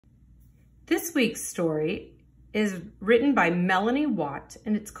This week's story is written by Melanie Watt,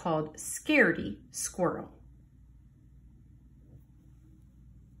 and it's called Scaredy Squirrel.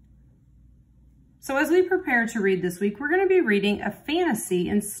 So as we prepare to read this week, we're going to be reading a fantasy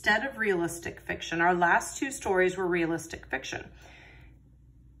instead of realistic fiction. Our last two stories were realistic fiction.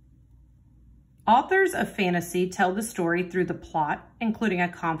 Authors of fantasy tell the story through the plot, including a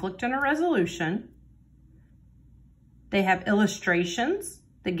conflict and a resolution. They have illustrations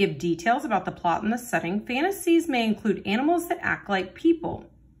that give details about the plot and the setting. Fantasies may include animals that act like people.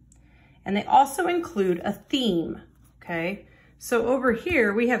 And they also include a theme, okay? So over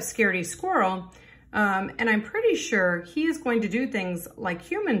here, we have Scaredy Squirrel, and I'm pretty sure he is going to do things like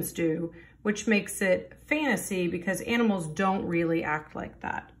humans do, which makes it fantasy because animals don't really act like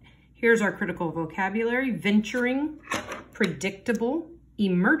that. Here's our critical vocabulary: venturing, predictable,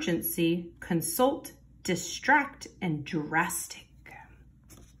 emergency, consult, distract, and drastic.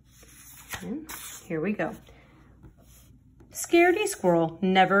 Okay, here we go. Scaredy Squirrel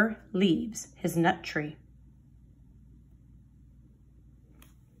never leaves his nut tree.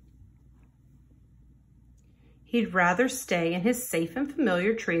 He'd rather stay in his safe and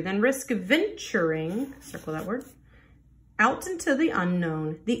familiar tree than risk venturing, circle that word, out into the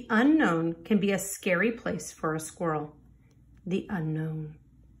unknown. The unknown can be a scary place for a squirrel. The unknown.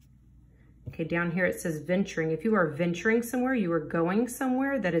 Okay, down here it says venturing. If you are venturing somewhere, you are going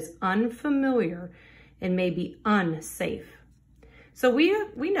somewhere that is unfamiliar and may be unsafe. So we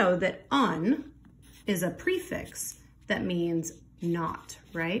know that un is a prefix that means not,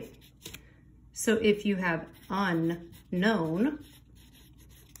 right? So if you have unknown,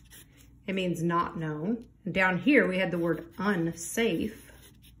 it means not known. And down here we had the word unsafe,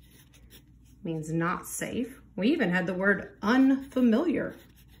 means not safe. We even had the word unfamiliar.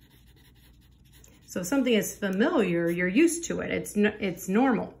 So if something is familiar, you're used to it. It's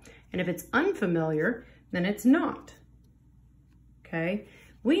normal. And if it's unfamiliar, then it's not. Okay?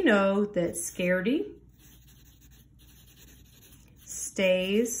 We know that Scaredy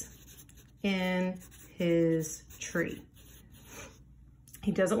stays in his tree.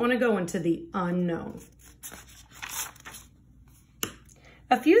 He doesn't want to go into the unknown.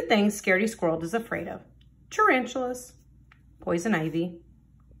 A few things Scaredy Squirrel is afraid of: tarantulas, poison ivy,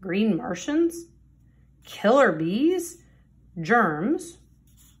 green Martians, killer bees, germs,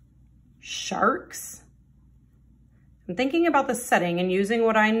 sharks. I'm thinking about the setting and using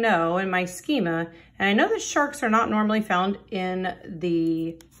what I know in my schema, and I know that sharks are not normally found in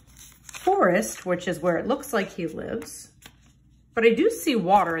the forest, which is where it looks like he lives, but I do see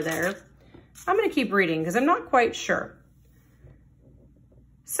water there. I'm going to keep reading because I'm not quite sure.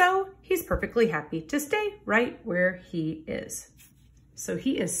 So he's perfectly happy to stay right where he is. So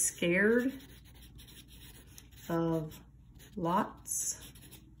he is scared of lots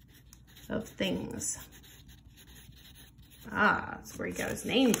of things. Ah, that's where he got his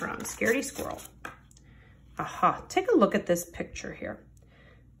name from, Scaredy Squirrel. Aha, take a look at this picture here.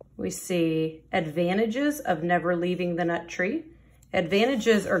 We see advantages of never leaving the nut tree.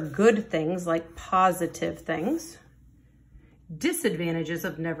 Advantages are good things, like positive things. Disadvantages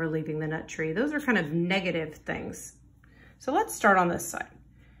of never leaving the nut tree, those are kind of negative things. So let's start on this side.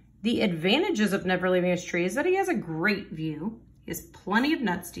 The advantages of never leaving his tree is that he has a great view. He has plenty of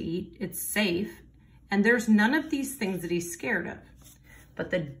nuts to eat. It's safe. And there's none of these things that he's scared of.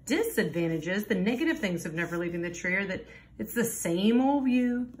 But the disadvantages, the negative things of never leaving the tree, are that it's the same old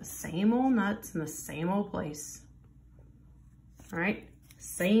view, the same old nuts, in the same old place. All right?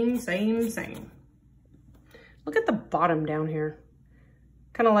 Same, same, same. Look at the bottom down here.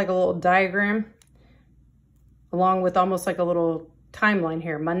 Kind of like a little diagram, along with almost like a little timeline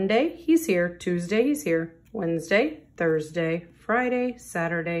here. Monday, he's here. Tuesday, he's here. Wednesday, Thursday, Friday,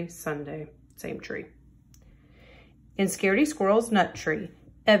 Saturday, Sunday. Same tree. In Scaredy Squirrel's nut tree,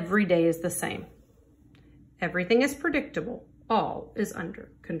 every day is the same. Everything is predictable. All is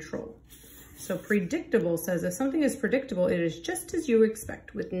under control. So predictable says if something is predictable, it is just as you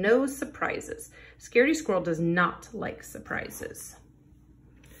expect, with no surprises. Scaredy Squirrel does not like surprises.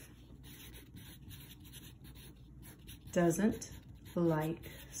 Doesn't like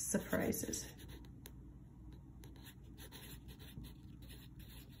surprises.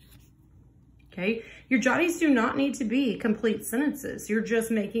 Okay, your jotties do not need to be complete sentences. You're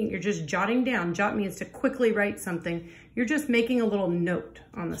just jotting down. Jot means to quickly write something. You're just making a little note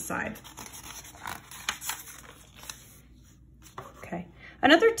on the side. Okay,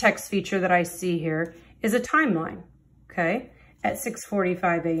 another text feature that I see here is a timeline. Okay, at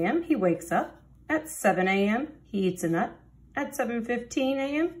 6:45 a.m. he wakes up. At 7 a.m. he eats a nut. At 7:15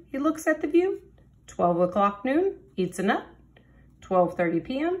 a.m. he looks at the view. 12 o'clock noon, eats a nut. 12:30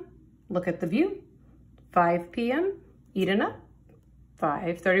 p.m., look at the view. 5 p.m., eat a nut.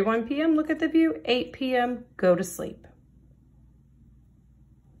 5:31 p.m., look at the view. 8 p.m., go to sleep.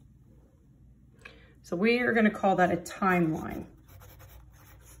 So we are going to call that a timeline.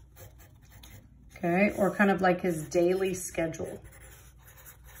 Okay, or kind of like his daily schedule.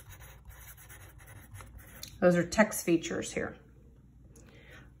 Those are text features here.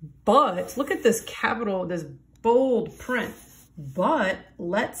 But look at this capital, this bold print. But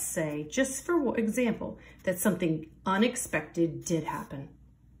let's say, just for example, that something unexpected did happen.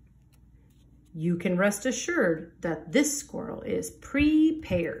 You can rest assured that this squirrel is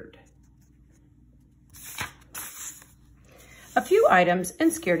prepared. A few items in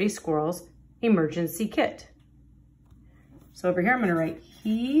Scaredy Squirrel's emergency kit. So over here, I'm going to write,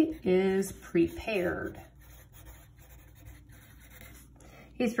 he is prepared.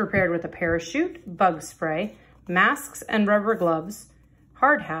 He's prepared with a parachute, bug spray, masks and rubber gloves,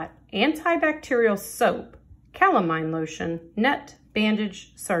 hard hat, antibacterial soap, calamine lotion, net,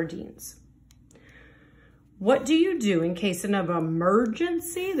 bandage, sardines. What do you do in case of an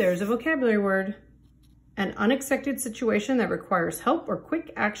emergency? There's a vocabulary word. An unexpected situation that requires help or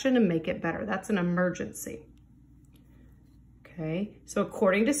quick action to make it better. That's an emergency. Okay, so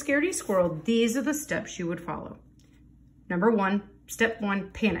according to Scaredy Squirrel, these are the steps you would follow. Number 1, step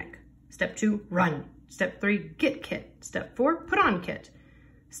 1, panic. Step 2, run. Step 3, get kit. Step 4, put on kit.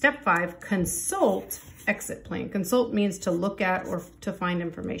 Step 5, consult exit plan. Consult means to look at or to find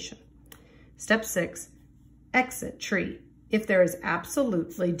information. Step 6, exit tree. If there is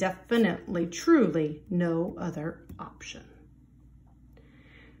absolutely, definitely, truly no other option.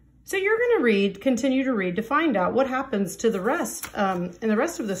 So you're going to read, continue to read to find out what happens to the rest, in the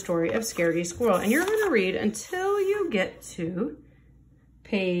rest of the story of Scaredy Squirrel. And you're going to read until you get to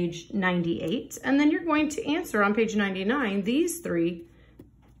page 98. And then you're going to answer on page 99 these 3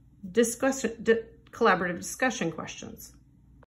 collaborative discussion questions.